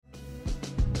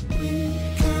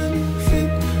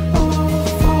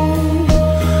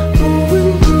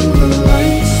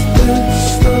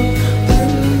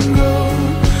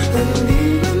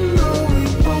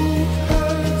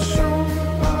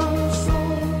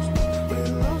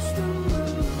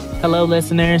Hello,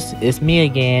 listeners. It's me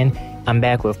again. I'm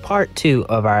back with part 2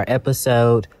 of our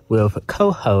episode with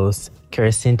co-host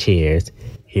Kirsten Cheers.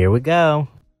 Here we go.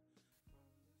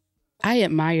 I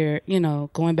admire,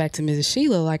 going back to Mrs.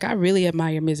 Sheila, I really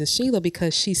admire Mrs. Sheila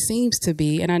because she seems to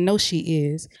be, and I know she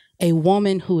is, a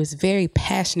woman who is very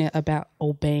passionate about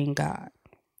obeying God.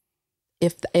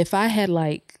 If I had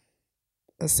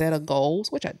a set of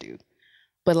goals, which I do,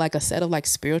 but a set of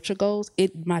spiritual goals,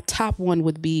 my top one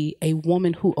would be a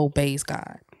woman who obeys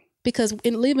God. Because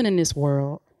in living in this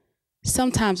world,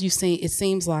 sometimes it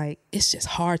seems like it's just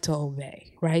hard to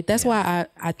obey, right? That's why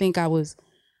I think I was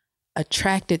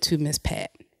attracted to Miss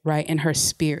Pat, right, and her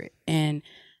spirit, and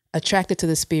attracted to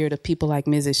the spirit of people like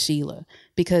Mrs. Sheila,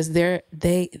 because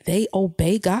they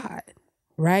obey God,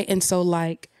 right? And so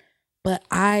but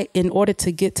in order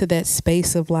to get to that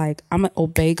space of I'm gonna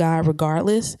obey God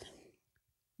regardless,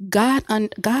 God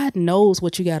knows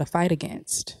what you got to fight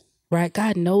against, right?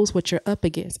 God knows what you're up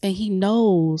against, and he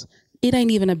knows it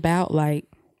ain't even about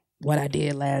what I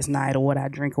did last night or what I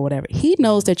drink or whatever. He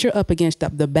knows that you're up against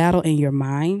the battle in your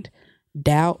mind,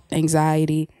 doubt,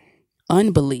 anxiety,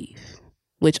 unbelief,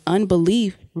 which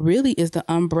unbelief really is the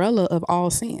umbrella of all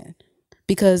sin.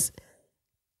 Because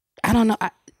I don't know,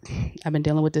 I've been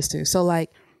dealing with this too. So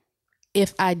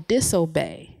if I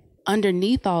disobey,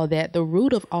 underneath all that, the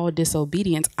root of all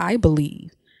disobedience, I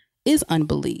believe, is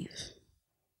unbelief.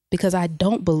 Because I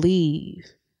don't believe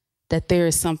that there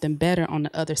is something better on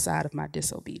the other side of my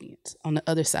disobedience, on the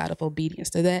other side of obedience.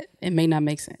 To that, it may not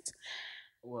make sense.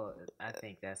 Well, I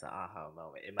think that's an aha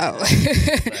moment. It might not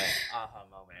be, but aha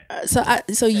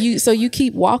moment. So you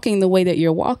keep walking the way that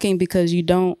you're walking because you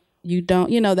don't,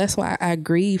 that's why I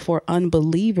grieve for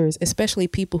unbelievers, especially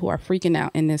people who are freaking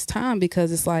out in this time,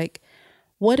 because it's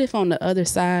what if on the other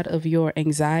side of your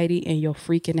anxiety and your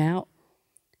freaking out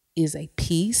is a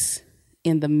peace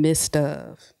in the midst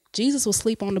of Jesus will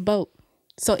sleep on the boat.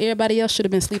 So everybody else should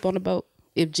have been asleep on the boat.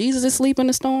 If Jesus is asleep in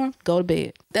the storm, go to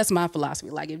bed. That's my philosophy.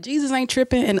 If Jesus ain't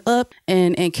tripping and up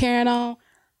and carrying on,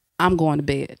 I'm going to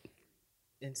bed.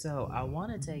 And so I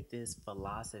want to take this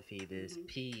philosophy, this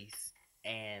peace,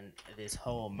 and this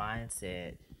whole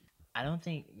mindset. I don't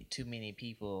think too many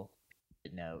people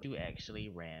know who actually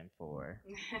ran for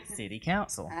city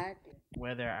council.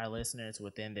 Whether our listeners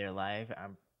within their life,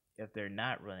 if they're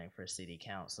not running for city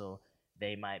council,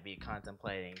 they might be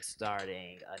contemplating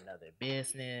starting another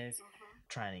business,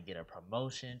 trying to get a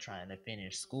promotion, trying to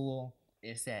finish school.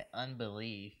 It's that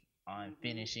unbelief on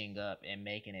finishing up and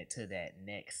making it to that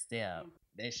next step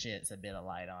that sheds a bit of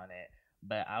light on it.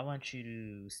 But I want you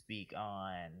to speak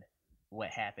on what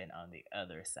happened on the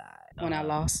other side. When I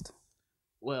lost?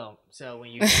 Well, so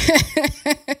when you...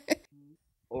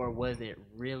 or was it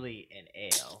really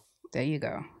an L? There you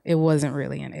go. It wasn't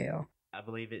really an L. I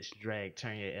believe it's drag,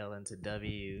 turn your L into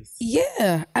W's.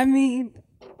 Yeah. I mean,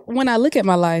 when I look at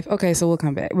my life, okay, so we'll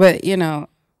come back. But,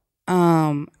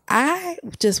 I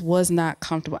just was not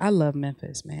comfortable. I love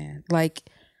Memphis, man.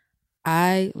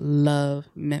 I love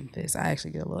Memphis. I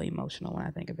actually get a little emotional when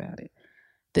I think about it.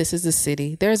 This is the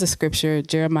city. There's a scripture,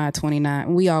 Jeremiah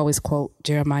 29. We always quote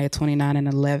Jeremiah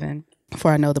 29:11.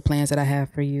 For I know the plans that I have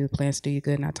for you, plans to do you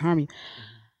good, not to harm you.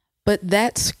 But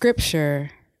that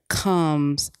scripture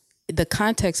the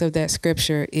context of that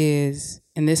scripture is,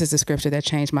 and this is the scripture that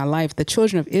changed my life, the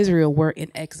children of Israel were in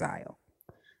exile.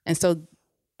 And so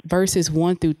verses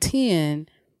 1 through 10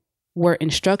 were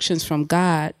instructions from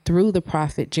God through the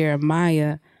prophet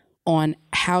Jeremiah on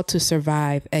how to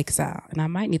survive exile. And I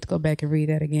might need to go back and read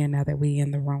that again now that we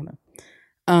in the Rona.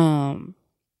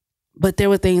 But there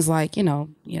were things like,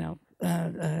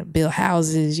 build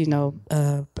houses,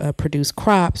 produce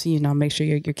crops, make sure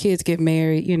your kids get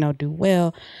married, do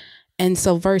well. And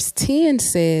so verse 10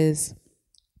 says,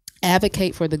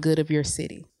 advocate for the good of your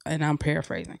city. And I'm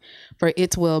paraphrasing, for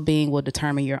its well-being will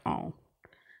determine your own.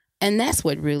 And that's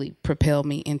what really propelled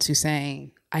me into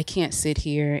saying, I can't sit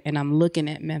here and I'm looking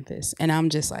at Memphis and I'm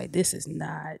just like, this is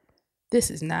not,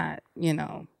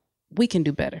 we can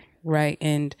do better, right?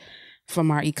 And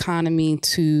from our economy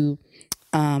to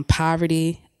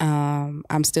poverty,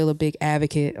 I'm still a big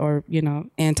advocate or,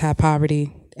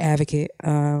 anti-poverty advocate.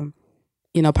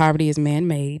 Poverty is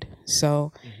man-made.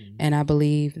 So, and I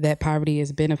believe that poverty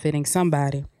is benefiting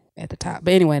somebody at the top.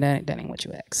 But anyway, that ain't what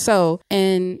you asked. So,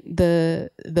 and the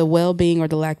well-being or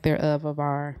the lack thereof of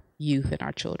our youth and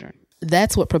our children.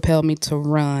 That's what propelled me to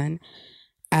run.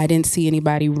 I didn't see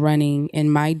anybody running in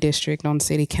my district on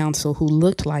city council who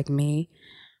looked like me,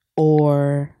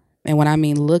 and when I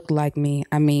mean looked like me,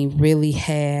 I mean really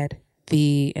had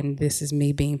and this is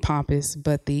me being pompous,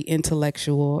 but the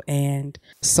intellectual and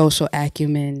social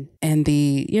acumen and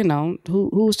who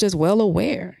was just well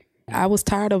aware. I was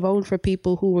tired of voting for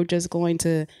people who were just going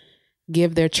to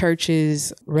give their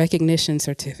churches recognition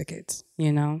certificates,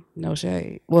 no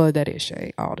shade. Well, that is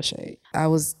shade, all the shade. I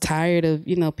was tired of,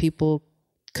 people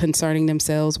concerning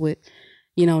themselves with,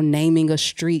 naming a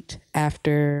street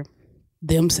after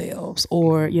themselves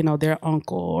or, their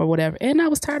uncle or whatever. And I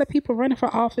was tired of people running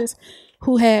for office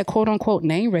who had quote unquote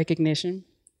name recognition,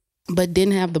 but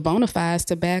didn't have the bona fides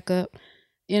to back up,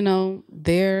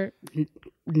 their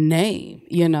name,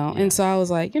 And so I was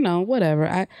like,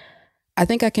 whatever. I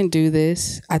think I can do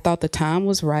this. I thought the time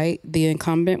was right. The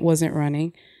incumbent wasn't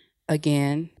running.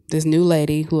 Again, this new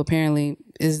lady who apparently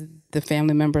is the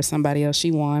family member of somebody else,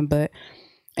 she won. And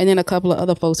then a couple of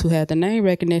other folks who had the name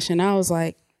recognition. I was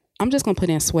like, I'm just going to put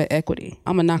in sweat equity.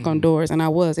 I'm going to knock on doors. And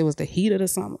it was the heat of the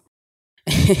summer.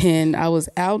 And I was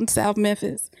out in South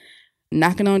Memphis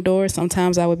knocking on doors.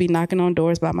 Sometimes I would be knocking on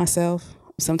doors by myself.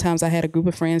 Sometimes I had a group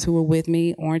of friends who were with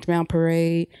me, Orange Mound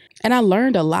Parade. And I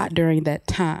learned a lot during that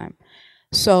time.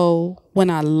 So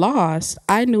when I lost,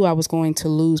 I knew I was going to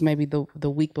lose maybe the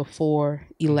week before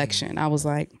election. I was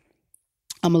like,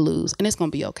 I'm going to lose and it's going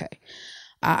to be okay.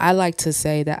 I like to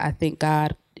say that I think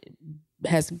God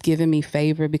has given me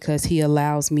favor because he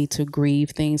allows me to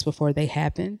grieve things before they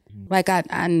happen. Like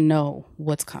I know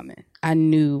what's coming. I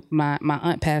knew my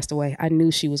aunt passed away. I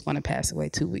knew she was going to pass away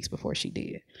 2 weeks before she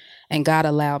did. And God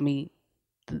allowed me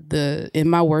in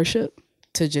my worship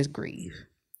to just grieve.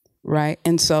 Right.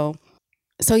 And so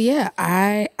yeah,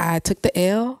 I took the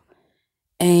L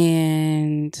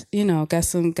and, got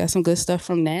some good stuff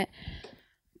from that.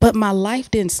 But my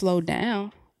life didn't slow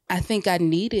down. I think I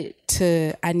needed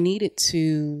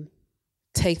to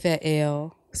take that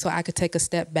L so I could take a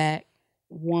step back,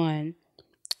 one,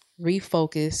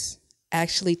 refocus,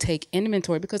 actually take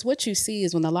inventory. Because what you see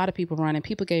is when a lot of people run, and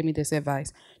people gave me this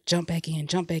advice, jump back in,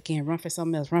 run for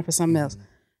something else.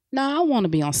 No, I want to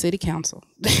be on city council.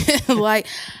 Like,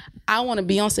 I want to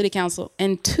be on city council.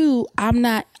 And two, I'm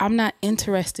not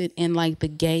interested in like the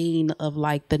gain of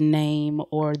like the name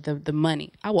or the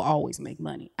money. I will always make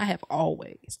money. I have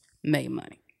always made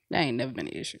money. That ain't never been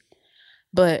an issue.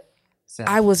 But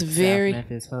I was very South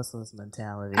Memphis hustlers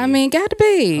mentality. I mean, got to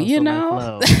be,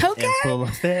 okay. In full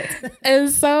effect. And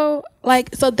so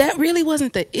that really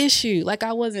wasn't the issue. Like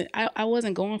I wasn't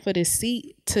going for this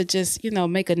seat to just,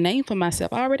 make a name for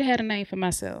myself. I already had a name for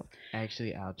myself.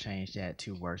 Actually, I'll change that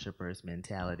to worshipers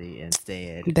mentality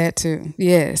instead. That too.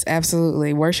 Yes,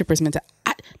 absolutely. Worshipers mentality.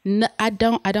 I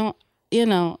don't,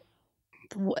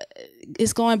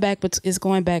 it's going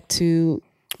back to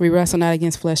we wrestle not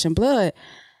against flesh and blood.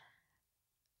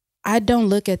 I don't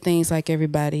look at things like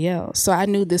everybody else. So I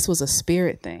knew this was a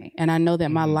spirit thing. And I know that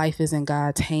my life is in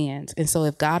God's hands. And so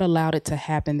if God allowed it to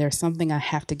happen, there's something I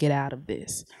have to get out of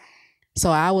this. So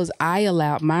I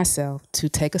allowed myself to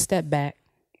take a step back.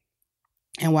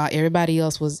 And while everybody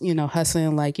else was,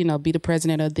 hustling, like, be the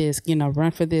president of this, run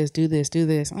for this, do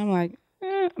this. I'm like,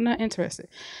 I'm not interested.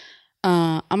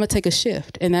 I'm going to take a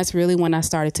shift. And that's really when I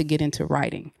started to get into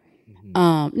writing.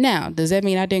 Now, does that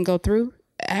mean I didn't go through?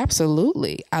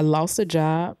 Absolutely. I lost a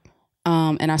job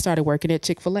and I started working at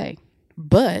Chick-fil-A.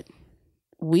 But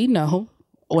we know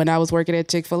when I was working at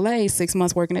Chick-fil-A, 6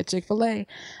 months working at Chick-fil-A,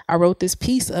 I wrote this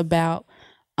piece about,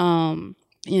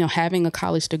 having a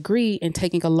college degree and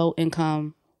taking a low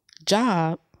income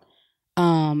job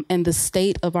and the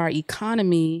state of our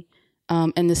economy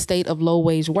and the state of low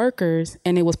wage workers.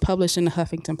 And it was published in the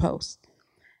Huffington Post.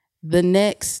 The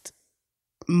next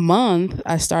month,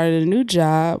 I started a new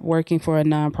job working for a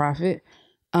nonprofit,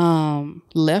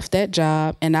 left that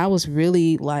job. And I was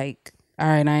really like, all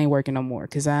right, I ain't working no more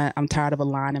because I'm tired of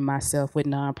aligning myself with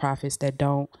nonprofits that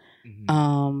don't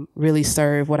really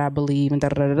serve what I believe and So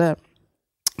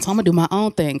I'm going to do my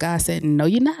own thing. God said, no,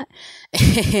 you're not.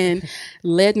 And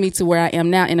led me to where I am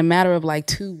now in a matter of like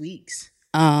 2 weeks.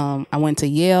 I went to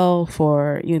Yale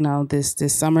for, this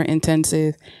summer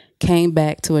intensive. Came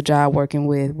back to a job working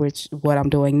with what I'm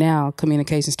doing now,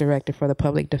 communications director for the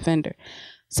public defender.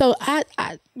 So I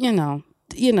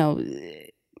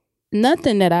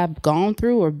nothing that I've gone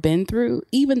through or been through,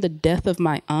 even the death of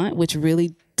my aunt, which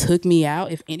really took me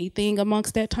out, if anything,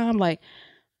 amongst that time, like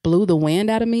blew the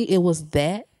wind out of me. It was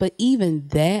that, but even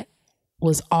that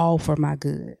was all for my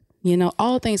good.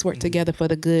 All things work together for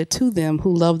the good to them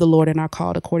who love the Lord and are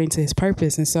called according to his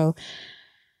purpose. And so,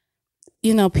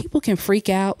 people can freak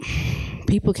out.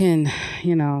 People can,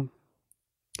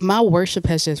 my worship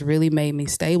has just really made me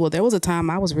stable. There was a time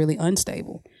I was really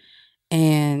unstable.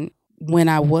 And when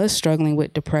I was struggling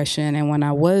with depression and when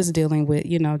I was dealing with,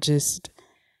 just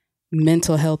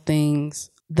mental health things,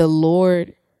 the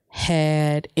Lord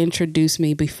had introduced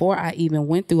me before I even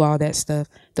went through all that stuff.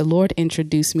 The Lord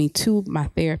introduced me to my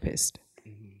therapist.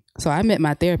 So I met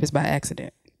my therapist by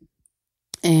accident.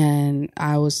 And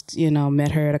I was,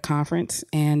 met her at a conference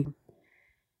and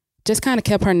just kind of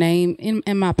kept her name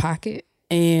in my pocket.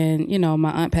 And,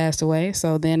 my aunt passed away.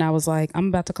 So then I was like, I'm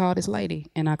about to call this lady.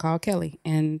 And I called Kelly.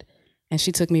 And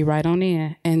she took me right on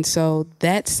in. And so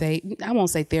I won't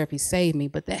say therapy saved me,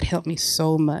 but that helped me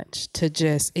so much to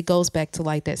it goes back to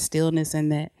like that stillness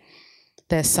and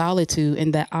that solitude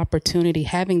and that opportunity,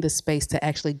 having the space to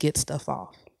actually get stuff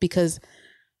off. Because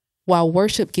while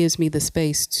worship gives me the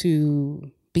space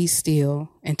to be still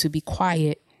and to be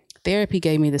quiet, therapy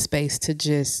gave me the space to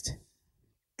just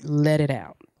let it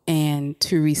out and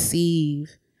to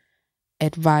receive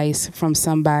advice from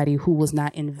somebody who was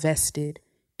not invested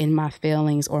in my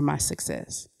failings or my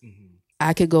success. Mm-hmm.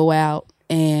 I could go out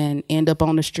and end up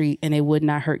on the street and it would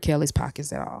not hurt Kelly's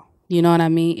pockets at all. You know what I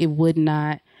mean? It would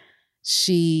not.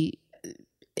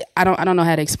 I don't know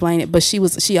how to explain it, but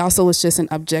she also was just an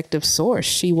objective source.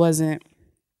 She wasn't.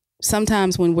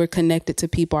 Sometimes when we're connected to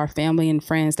people, our family and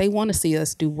friends, they want to see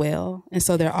us do well. And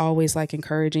so they're always like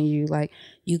encouraging you, like,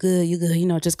 you good,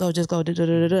 just go. Da, da,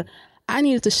 da, da. I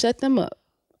needed to shut them up.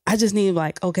 I just needed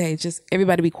okay, just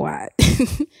everybody be quiet.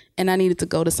 And I needed to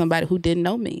go to somebody who didn't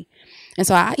know me. And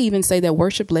so I even say that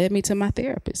worship led me to my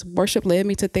therapist. Worship led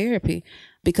me to therapy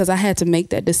because I had to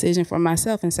make that decision for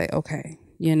myself and say, okay,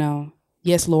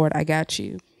 yes, Lord, I got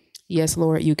you. Yes,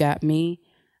 Lord, you got me.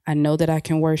 I know that I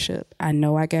can worship. I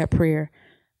know I got prayer.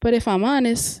 But if I'm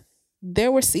honest,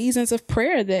 there were seasons of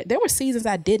prayer there were seasons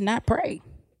I did not pray.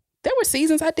 There were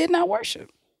seasons I did not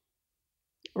worship.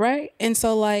 Right? And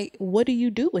so what do you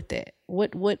do with that?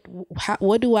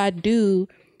 What do I do,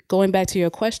 going back to your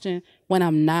question, when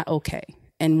I'm not okay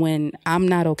and when I'm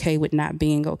not okay with not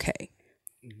being okay?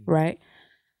 Mm-hmm. Right?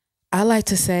 I like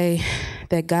to say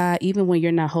that God, even when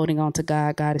you're not holding on to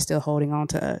God, God is still holding on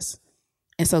to us.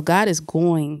 And so God is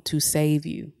going to save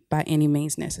you by any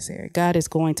means necessary. God is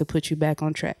going to put you back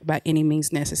on track by any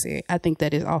means necessary. I think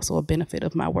that is also a benefit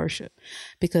of my worship,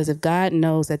 because if God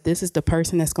knows that this is the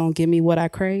person that's going to give me what I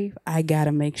crave, I got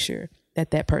to make sure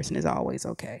that that person is always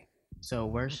okay. So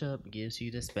worship gives you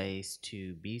the space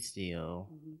to be still,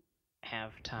 mm-hmm.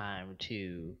 have time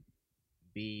to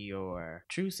be your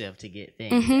true self, to get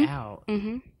things mm-hmm. out.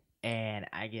 Mm-hmm. And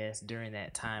I guess during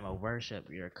that time of worship,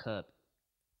 your cup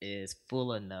is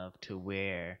full enough to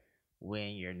where when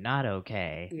you're not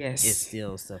okay, yes, it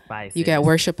still suffices. You got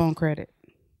worship on credit.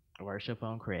 Worship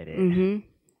on credit. Mm-hmm.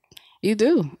 You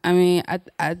do. I mean,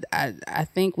 I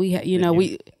think we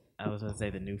I was going to say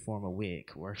the new form of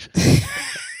WIC, worship.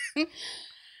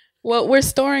 Well, we're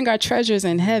storing our treasures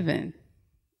in heaven,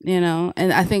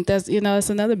 and I think that's, it's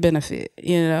another benefit,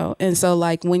 and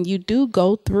so when you do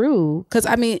go through, because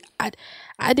I mean,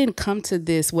 I didn't come to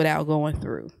this without going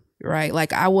through. Right.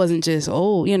 I wasn't just,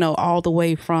 all the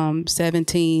way from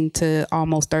 17 to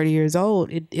almost 30 years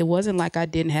old. It wasn't like I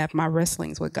didn't have my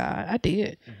wrestlings with God. I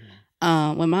did.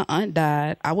 Mm-hmm. When my aunt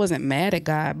died, I wasn't mad at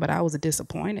God, but I was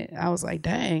disappointed. I was like,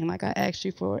 dang, I asked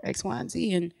you for X, Y, and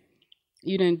Z and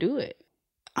you didn't do it.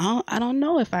 I don't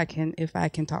know if I can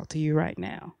talk to you right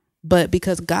now. But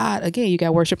because God, again, you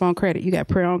got worship on credit. You got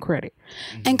prayer on credit.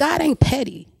 Mm-hmm. And God ain't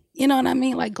petty. You know what I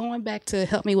mean? Going back to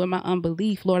help me with my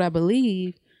unbelief, Lord, I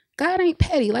believe. God ain't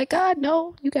petty. God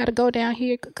knows you got to go down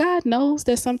here. God knows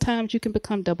that sometimes you can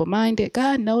become double-minded.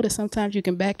 God knows that sometimes you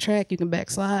can backtrack, you can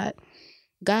backslide.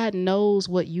 God knows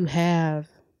what you have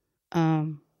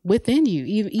within you,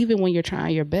 even when you're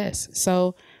trying your best.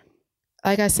 So,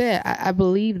 like I said, I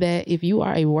believe that if you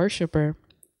are a worshiper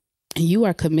and you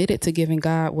are committed to giving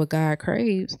God what God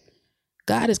craves,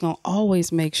 God is going to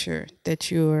always make sure that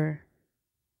you're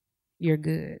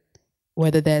good.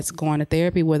 Whether that's going to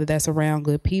therapy, whether that's around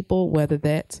good people, whether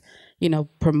that's,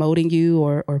 promoting you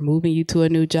or moving you to a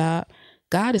new job.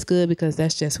 God is good because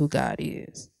that's just who God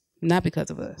is, not because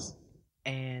of us.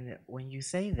 And when you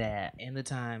say that, in the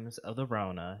times of the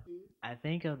Rona, I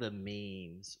think of the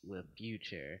memes with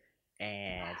Future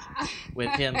and with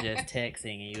him just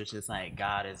texting, and he was just like,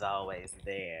 God is always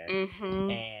there.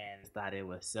 Mm-hmm. And thought it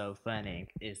was so funny.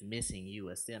 Is missing you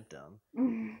a symptom?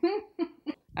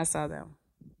 I saw that one.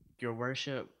 Your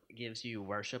worship gives you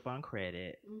worship on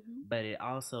credit, mm-hmm. but it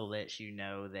also lets you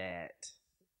know that,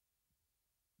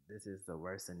 this is the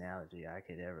worst analogy I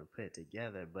could ever put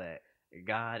together, but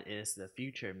God is the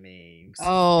future memes.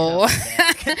 Oh,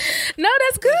 no,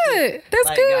 that's good. That's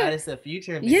like, good. God is the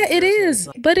future meme. Yeah, it is,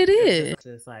 but it is. It's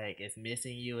just like it's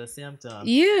missing you a symptom.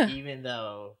 Yeah. Even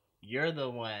though you're the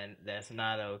one that's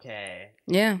not okay.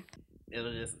 Yeah.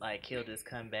 It'll just like he'll just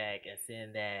come back and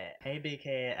send that, "Hey, big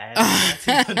head, I haven't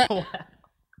talked to you in a while."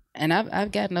 And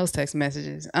I've gotten those text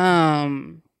messages.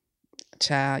 Child,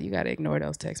 you got to ignore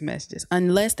those text messages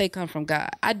unless they come from God.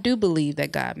 I do believe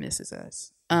that God misses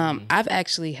us. I've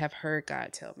actually have heard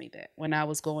God tell me that when I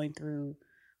was going through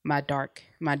my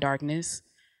darkness.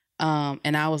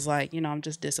 And I was like, I'm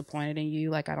just disappointed in you.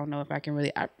 Like, I don't know if I can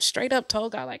really, I straight up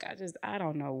told God, like, I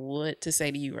don't know what to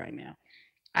say to you right now.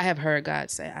 I have heard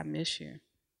God say, I miss you,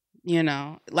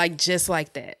 like just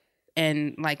like that.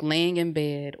 And like laying in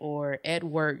bed or at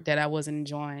work that I wasn't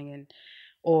enjoying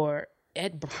or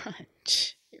at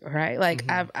brunch, right? Like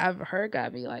I've heard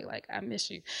God be like, I miss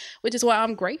you, which is why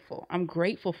I'm grateful. I'm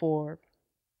grateful for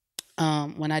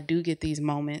when I do get these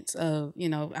moments of,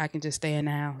 I can just stay in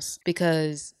the house,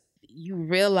 because you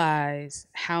realize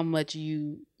how much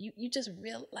you just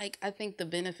like, I think the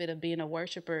benefit of being a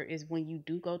worshiper is when you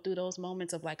do go through those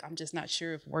moments of like, I'm just not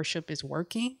sure if worship is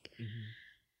working.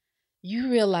 You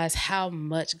realize how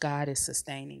much God is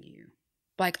sustaining you.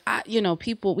 Like,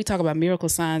 people, we talk about miracle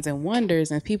signs and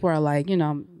wonders, and people are like,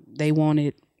 they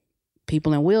wanted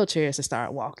people in wheelchairs to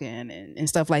start walking and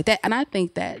stuff like that. And I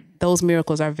think that those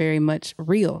miracles are very much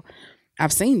real.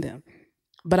 I've seen them.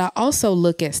 But I also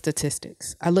look at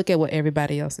statistics. I look at what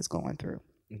everybody else is going through.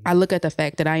 I look at the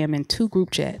fact that I am in 2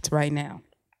 group chats right now,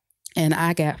 and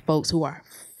I got folks who are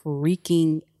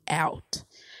freaking out.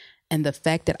 And the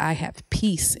fact that I have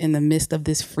peace in the midst of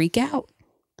this freak out,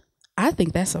 I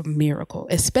think that's a miracle,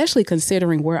 especially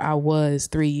considering where I was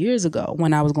 3 years ago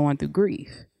when I was going through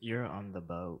grief. You're on the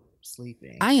boat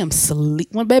sleeping. I am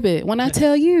baby, when I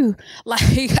tell you,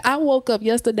 like, I woke up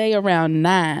yesterday around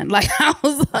 9. Like, I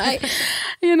was like,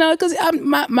 because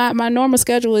my normal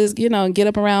schedule is, get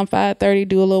up around 5:30,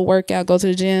 do a little workout, go to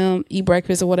the gym, eat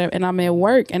breakfast or whatever. And I'm at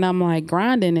work and I'm like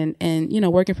grinding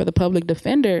and working for the public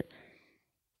defender,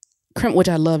 which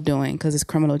I love doing because it's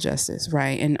criminal justice,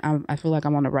 right? And I feel like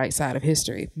I'm on the right side of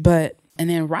history. And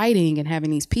then writing and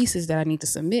having these pieces that I need to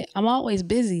submit, I'm always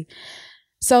busy.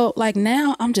 So like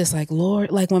now I'm just like,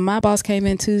 Lord, like when my boss came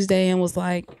in Tuesday and was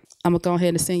like, I'm gonna go ahead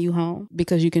and send you home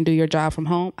because you can do your job from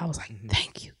home. I was like,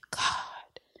 thank you, God.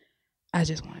 I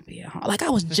just want to be at home. Like, I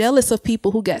was jealous of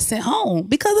people who got sent home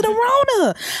because of the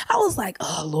Rona. I was like,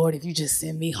 oh Lord, if you just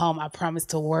send me home, I promise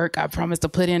to work. I promise to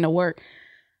put in the work.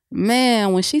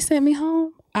 Man, when she sent me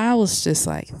home, I was just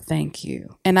like, thank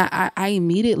you. And I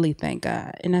immediately thank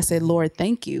God. And I said, Lord,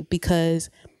 thank you, because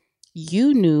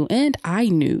you knew and I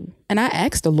knew. And I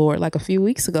asked the Lord like a few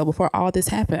weeks ago before all this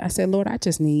happened. I said, Lord, I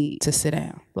just need to sit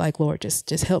down. Like, Lord, just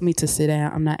help me to sit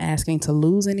down. I'm not asking to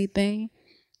lose anything,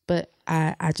 but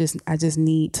I just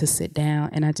need to sit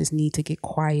down, and I just need to get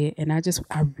quiet. And I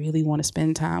really want to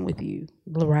spend time with you,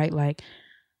 right? Like,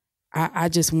 I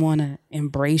just want to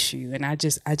embrace you, and I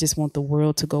just want the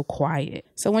world to go quiet.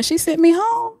 So when she sent me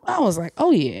home, I was like,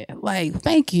 oh yeah, like,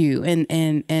 thank you.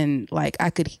 And like I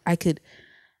could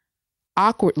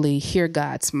awkwardly hear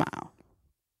God smile,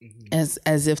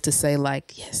 as if to say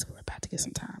like, yes, we're about to get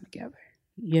some time together,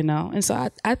 And so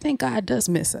I think God does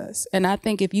miss us. And I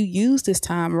think if you use this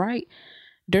time right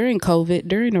during COVID,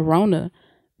 during the Rona,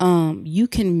 you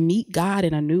can meet God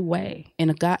in a new way,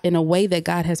 in a way that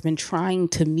God has been trying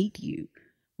to meet you,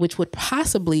 which would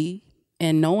possibly,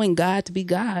 and knowing God to be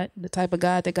God, the type of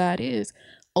God that God is,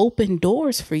 open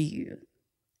doors for you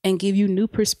and give you new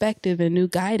perspective and new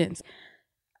guidance.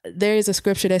 There is a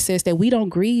scripture that says that we don't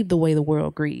grieve the way the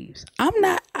world grieves.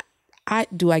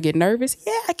 Do I get nervous?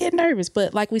 Yeah, I get nervous.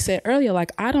 But like we said earlier,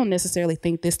 like, I don't necessarily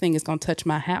think this thing is going to touch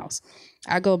my house.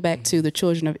 I go back to the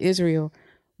children of Israel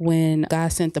when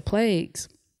God sent the plagues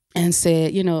and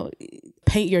said,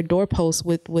 paint your doorposts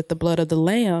with the blood of the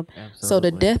lamb. Absolutely. So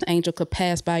the death angel could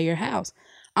pass by your house.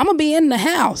 I'm going to be in the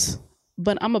house,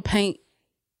 but I'm going to paint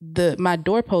my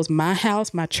doorposts, my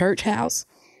house, my church house,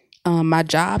 my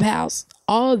job house,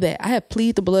 all of that. I have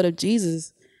pleaded the blood of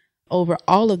Jesus over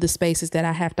all of the spaces that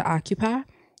I have to occupy.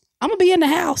 I'm going to be in the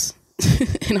house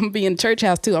and I'm going to be in the church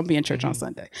house too. I'm going to be in church on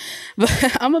Sunday,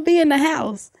 but I'm going to be in the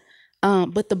house.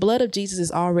 But the blood of Jesus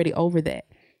is already over that.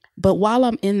 But while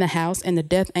I'm in the house and the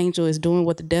death angel is doing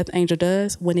what the death angel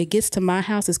does, when it gets to my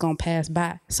house, it's going to pass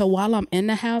by. So while I'm in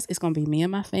the house, it's going to be me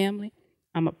and my family.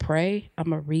 I'm going to pray. I'm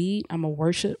going to read. I'm going to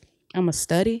worship. I'm going to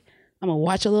study. I'm going to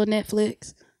watch a little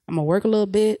Netflix. I'm going to work a little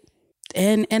bit.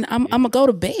 And I'm going to go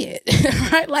to bed,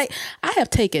 right? Like, I have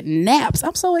taken naps.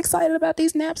 I'm so excited about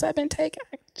these naps I've been taking.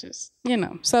 just,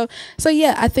 so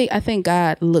yeah, I think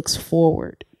God looks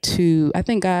forward to, I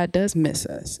think God does miss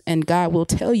us, and God will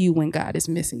tell you when God is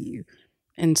missing you.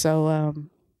 And so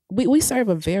we serve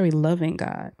a very loving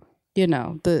God.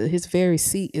 His very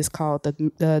seat is called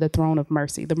the throne of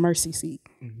mercy, the mercy seat.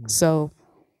 Mm-hmm. So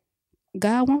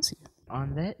God wants you.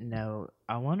 On that note,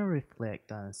 I want to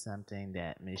reflect on something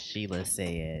that Miss Sheila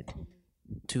said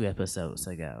 2 episodes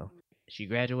ago. She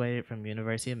graduated from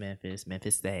University of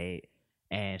Memphis State,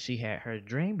 and she had her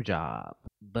dream job.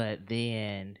 But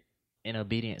then, in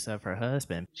obedience of her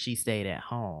husband, she stayed at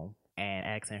home, and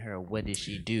asking her, what did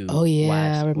she do? Oh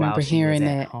yeah, I remember hearing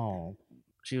that. At home.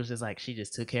 She was just like, she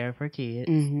just took care of her kids.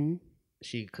 Mm-hmm.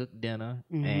 She cooked dinner,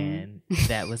 and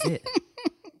that was it.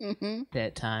 Mm-hmm.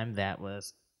 That time, that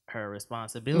was her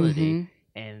responsibility. Mm-hmm.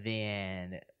 And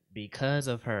then, because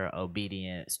of her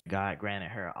obedience, God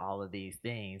granted her all of these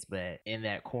things. But in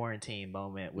that quarantine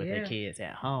moment with her kids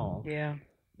at home,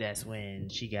 that's when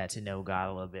she got to know God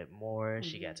a little bit more. Mm-hmm.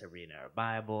 She got to read her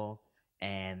Bible,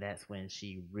 and that's when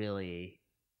she really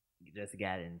just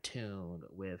got in tune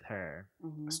with her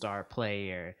star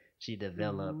player. She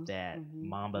developed that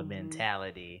Mamba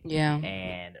mentality,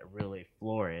 and really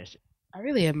flourished. I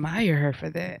really admire her for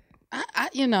that.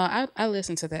 I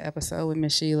listened to that episode with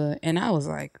Miss Sheila, and I was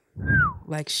like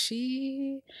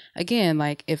she, again,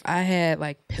 like if I had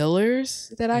like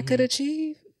pillars that I could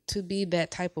achieve to be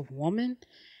that type of woman,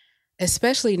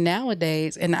 especially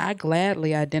nowadays, and I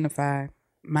gladly identify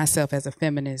myself as a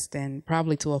feminist, and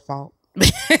probably to a fault.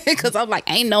 Because I'm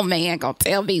like, ain't no man gonna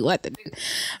tell me what to do.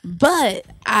 But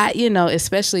I,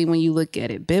 especially when you look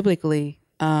at it biblically,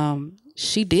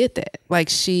 she did that. Like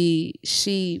she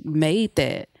made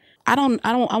that. I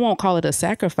won't call it a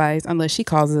sacrifice unless she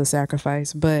calls it a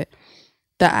sacrifice. But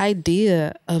the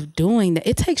idea of doing that,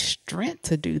 it takes strength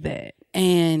to do that.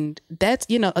 And that's,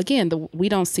 again, we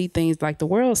don't see things like the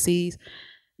world sees.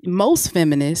 Most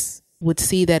feminists would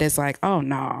see that as like, oh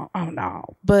no.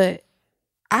 But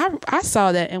I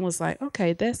saw that and was like,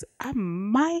 okay, I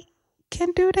might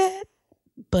can do that,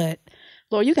 but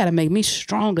Lord, you got to make me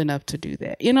strong enough to do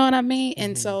that. You know what I mean? Mm-hmm.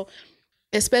 And so,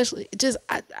 especially just,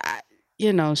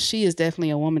 she is definitely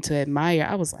a woman to admire.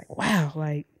 I was like, wow,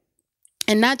 like,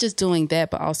 and not just doing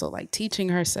that, but also like teaching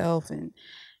herself and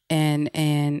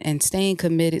staying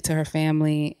committed to her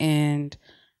family. And,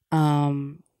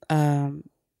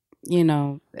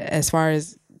 as far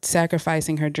as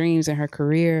sacrificing her dreams and her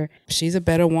career, she's a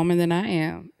better woman than I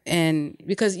am. And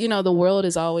because, the world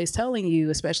is always telling you,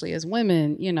 especially as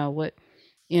women, in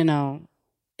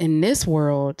this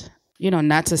world,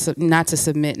 not to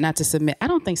submit. I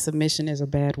don't think submission is a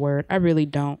bad word. I really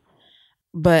don't.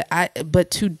 But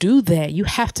to do that, you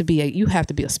have to be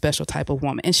a special type of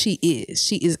woman. And she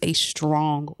is a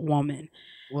strong woman.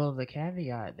 Well, the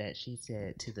caveat that she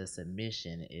said to the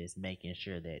submission is making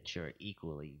sure that you're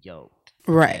equally yoked,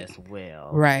 right, as well.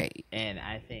 Right. And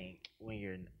I think when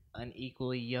you're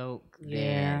unequally yoked,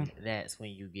 then that's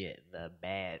when you get the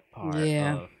bad part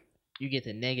of, you get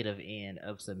the negative end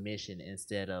of submission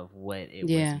instead of what it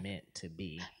was meant to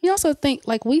be. You also think,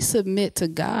 like, we submit to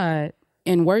God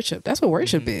in worship. That's what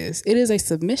worship is. It is a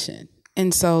submission.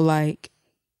 And so, like,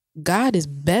 God is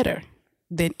better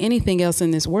than anything else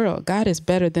in this world. God is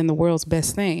better than the world's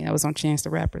best thing. That was on Chance the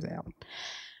Rapper's album.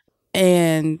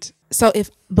 And so if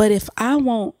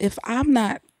I'm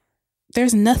not,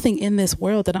 there's nothing in this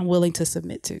world that I'm willing to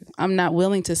submit to. I'm not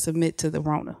willing to submit to the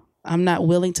Rona. I'm not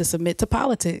willing to submit to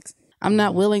politics. I'm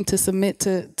not willing to submit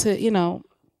to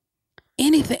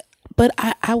anything, but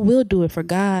I will do it for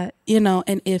God,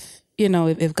 and if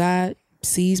God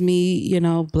sees me,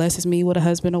 blesses me with a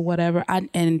husband or whatever,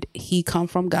 and he come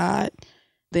from God,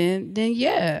 then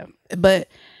yeah. But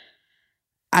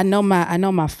I know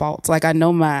my faults. Like, I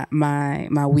know my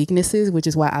weaknesses, which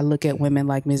is why I look at women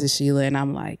like Mrs. Sheila and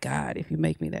I'm like, God, if you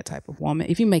make me that type of woman,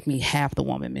 if you make me half the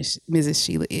woman Mrs.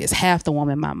 Sheila is, half the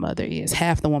woman my mother is,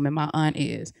 half the woman my aunt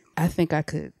is, I think I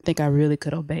really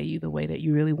could obey you the way that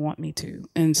you really want me to.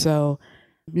 And so,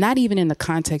 not even in the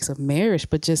context of marriage,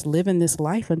 but just living this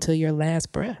life until your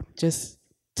last breath, just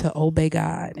to obey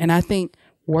God. And I think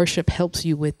worship helps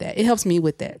you with that. It helps me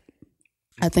with that.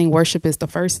 I think worship is the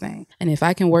first thing. And if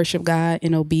I can worship God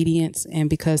in obedience, and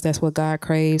because that's what God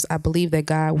craves, I believe that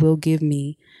God will give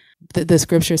me, the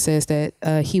scripture says that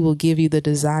he will give you the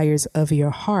desires of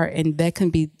your heart. And that can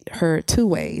be heard 2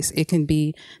 ways. It can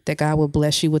be that God will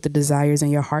bless you with the desires in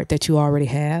your heart that you already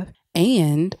have,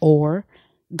 or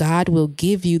God will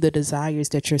give you the desires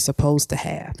that you're supposed to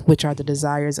have, which are the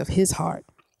desires of his heart.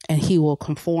 And he will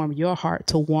conform your heart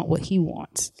to want what he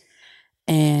wants.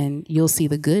 And you'll see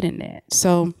the good in that.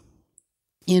 So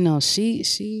she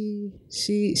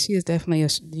is definitely a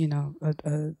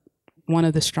one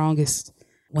of the strongest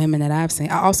women that I've seen.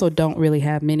 I also don't really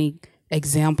have many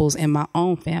examples in my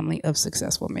own family of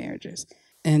successful marriages.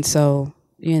 And so,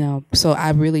 so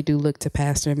I really do look to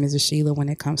Pastor and Mrs. Sheila when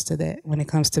it comes to that, when it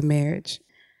comes to marriage.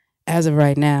 As of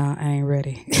right now, I ain't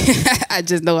ready. I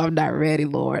just know I'm not ready,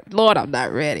 Lord. Lord, I'm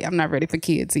not ready. I'm not ready for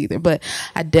kids either. But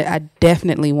I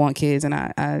definitely want kids, and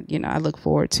I look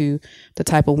forward to the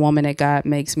type of woman that God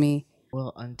makes me.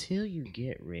 Well, until you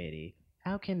get ready,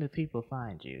 how can the people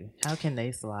find you? How can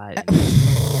they slide?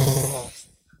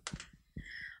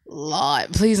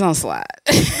 Lord, please don't slide.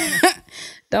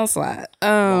 Don't slide.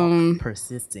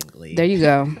 Persistently. There you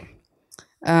go.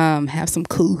 Have some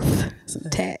couth, some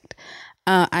tact.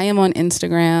 I am on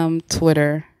Instagram,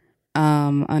 Twitter,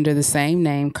 under the same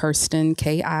name, Kirstin,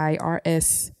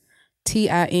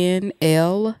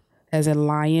 KIRSTINL, as a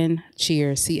lion,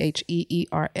 cheers,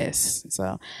 CHEERS.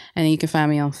 So, and you can find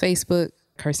me on Facebook,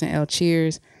 Kirstin L.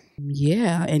 Cheers.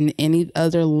 Yeah, and any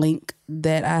other link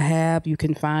that I have, you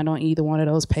can find on either one of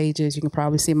those pages. You can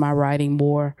probably see my writing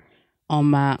more on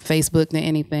my Facebook than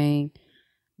anything.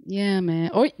 Yeah,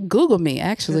 man. Or Google me,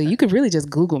 actually. You could really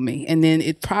just Google me. And then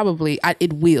it probably,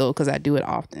 it will, because I do it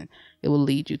often. It will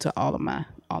lead you to all of my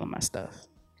stuff.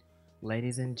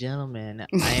 Ladies and gentlemen,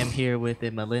 I am here with the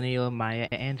millennial Maya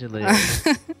Angelou.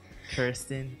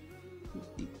 Kirstin.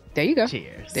 There you go.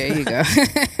 Cheers. There you go.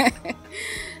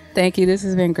 Thank you. This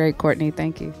has been great, Courtney.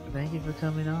 Thank you. Thank you for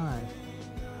coming on.